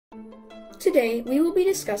Today, we will be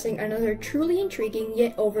discussing another truly intriguing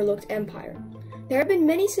yet overlooked empire. There have been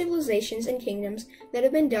many civilizations and kingdoms that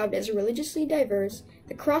have been dubbed as religiously diverse,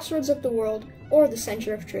 the crossroads of the world, or the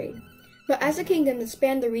center of trade. But as a kingdom that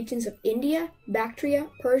spanned the regions of India, Bactria,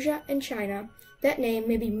 Persia, and China, that name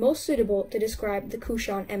may be most suitable to describe the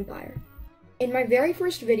Kushan Empire. In my very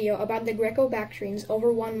first video about the Greco-Bactrians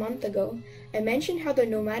over 1 month ago, I mentioned how the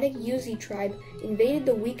nomadic Yuezhi tribe invaded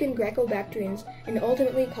the weakened Greco-Bactrians and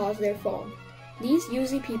ultimately caused their fall. These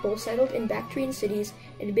Yuezhi people settled in Bactrian cities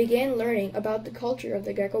and began learning about the culture of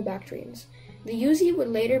the Greco-Bactrians. The Yuezhi would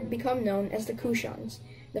later become known as the Kushans.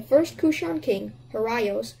 The first Kushan king,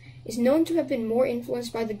 Heraios, is known to have been more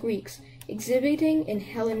influenced by the Greeks, exhibiting an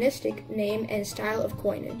Hellenistic name and style of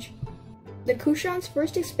coinage. The Kushans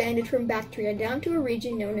first expanded from Bactria down to a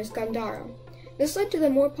region known as Gandhara. This led to the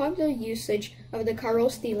more popular usage of the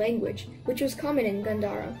Kharoshthi language, which was common in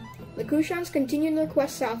Gandhara. The Kushans continued their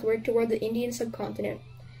quest southward toward the Indian subcontinent.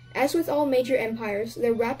 As with all major empires,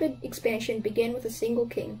 their rapid expansion began with a single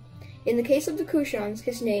king. In the case of the Kushans,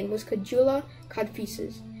 his name was Kujula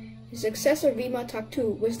Kadphises. His successor Vima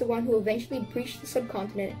Takhtu was the one who eventually breached the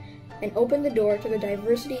subcontinent and opened the door to the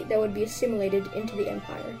diversity that would be assimilated into the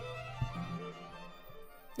empire.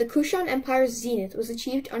 The Kushan Empire's zenith was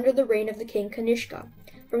achieved under the reign of the king Kanishka.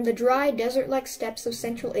 From the dry, desert-like steppes of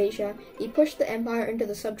Central Asia, he pushed the empire into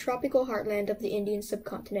the subtropical heartland of the Indian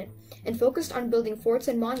subcontinent, and focused on building forts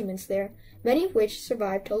and monuments there, many of which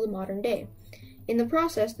survive till the modern day. In the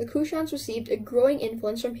process, the Kushans received a growing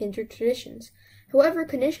influence from Hindu traditions. However,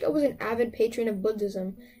 Kanishka was an avid patron of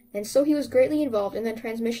Buddhism, and so he was greatly involved in the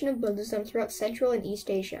transmission of Buddhism throughout Central and East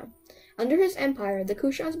Asia. Under his empire, the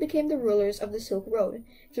Kushans became the rulers of the Silk Road,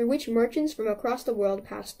 through which merchants from across the world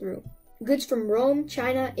passed through. Goods from Rome,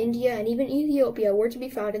 China, India, and even Ethiopia were to be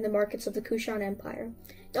found in the markets of the Kushan Empire.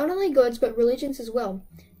 Not only goods, but religions as well.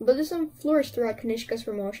 Buddhism flourished throughout Kanishka's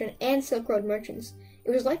promotion and Silk Road merchants.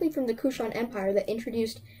 It was likely from the Kushan Empire that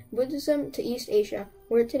introduced Buddhism to East Asia,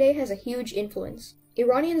 where it today has a huge influence.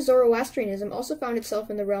 Iranian Zoroastrianism also found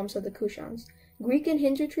itself in the realms of the Kushans. Greek and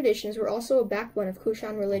Hindu traditions were also a backbone of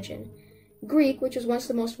Kushan religion. Greek, which was once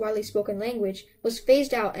the most widely spoken language, was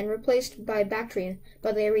phased out and replaced by Bactrian,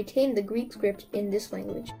 but they retained the Greek script in this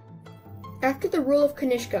language. After the rule of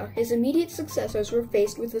Kanishka, his immediate successors were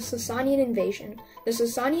faced with the Sasanian invasion. The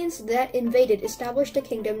Sasanians that invaded established a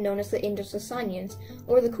kingdom known as the Indo-Sasanians,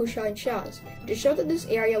 or the Kushan Shahs, to show that this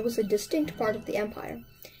area was a distinct part of the empire.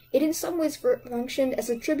 It in some ways functioned as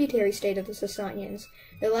a tributary state of the Sasanians.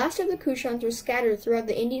 The last of the Kushans were scattered throughout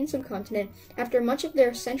the Indian subcontinent after much of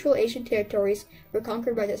their Central Asian territories were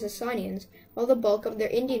conquered by the Sasanians, while the bulk of their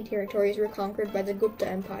Indian territories were conquered by the Gupta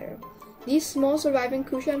Empire. These small surviving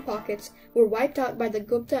Kushan pockets were wiped out by the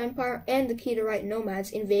Gupta Empire and the Kedarite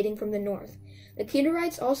nomads invading from the north. The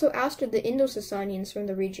Kedarites also ousted the Indo-Sasanians from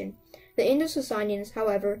the region. The Indo-Sasanians,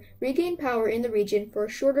 however, regained power in the region for a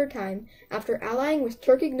shorter time after allying with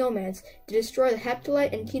Turkic nomads to destroy the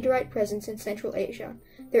Heptalite and Kedarite presence in Central Asia.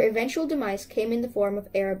 Their eventual demise came in the form of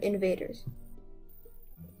Arab invaders.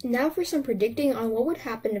 Now for some predicting on what would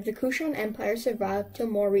happen if the Kushan Empire survived till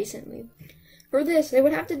more recently. For this, they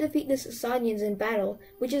would have to defeat the Sasanians in battle,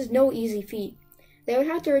 which is no easy feat. They would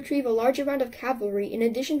have to retrieve a large amount of cavalry in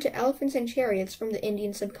addition to elephants and chariots from the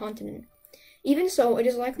Indian subcontinent. Even so, it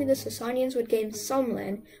is likely the Sasanians would gain some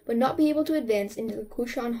land, but not be able to advance into the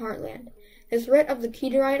Kushan heartland. The threat of the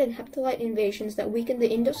Kedarite and Heptalite invasions that weakened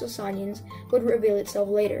the Indo-Sasanians would reveal itself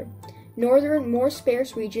later. Northern, more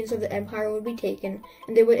sparse regions of the empire would be taken,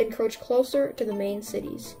 and they would encroach closer to the main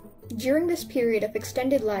cities. During this period of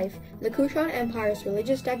extended life, the Kushan Empire's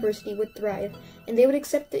religious diversity would thrive, and they would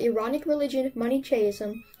accept the Iranic religion of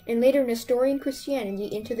Manichaeism and later Nestorian Christianity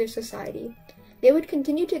into their society. They would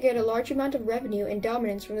continue to get a large amount of revenue and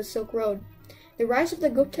dominance from the Silk Road. The rise of the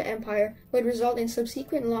Gupta Empire would result in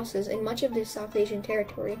subsequent losses in much of this South Asian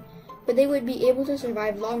territory, but they would be able to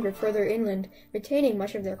survive longer further inland, retaining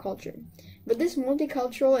much of their culture. But this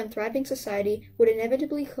multicultural and thriving society would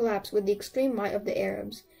inevitably collapse with the extreme might of the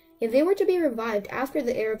Arabs. If they were to be revived after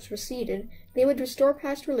the Arabs receded, they would restore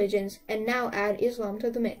past religions and now add Islam to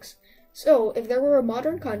the mix. So, if there were a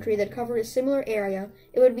modern country that covered a similar area,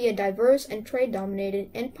 it would be a diverse and trade-dominated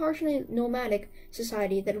and partially nomadic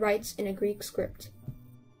society that writes in a Greek script.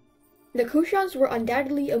 The Kushans were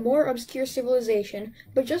undoubtedly a more obscure civilization,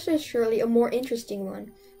 but just as surely a more interesting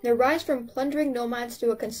one. Their rise from plundering nomads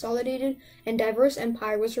to a consolidated and diverse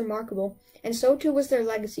empire was remarkable, and so too was their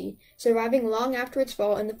legacy, surviving long after its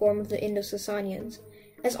fall in the form of the Indo-Sasanians.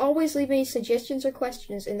 As always, leave any suggestions or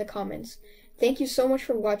questions in the comments. Thank you so much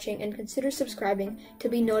for watching, and consider subscribing to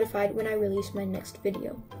be notified when I release my next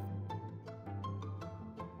video.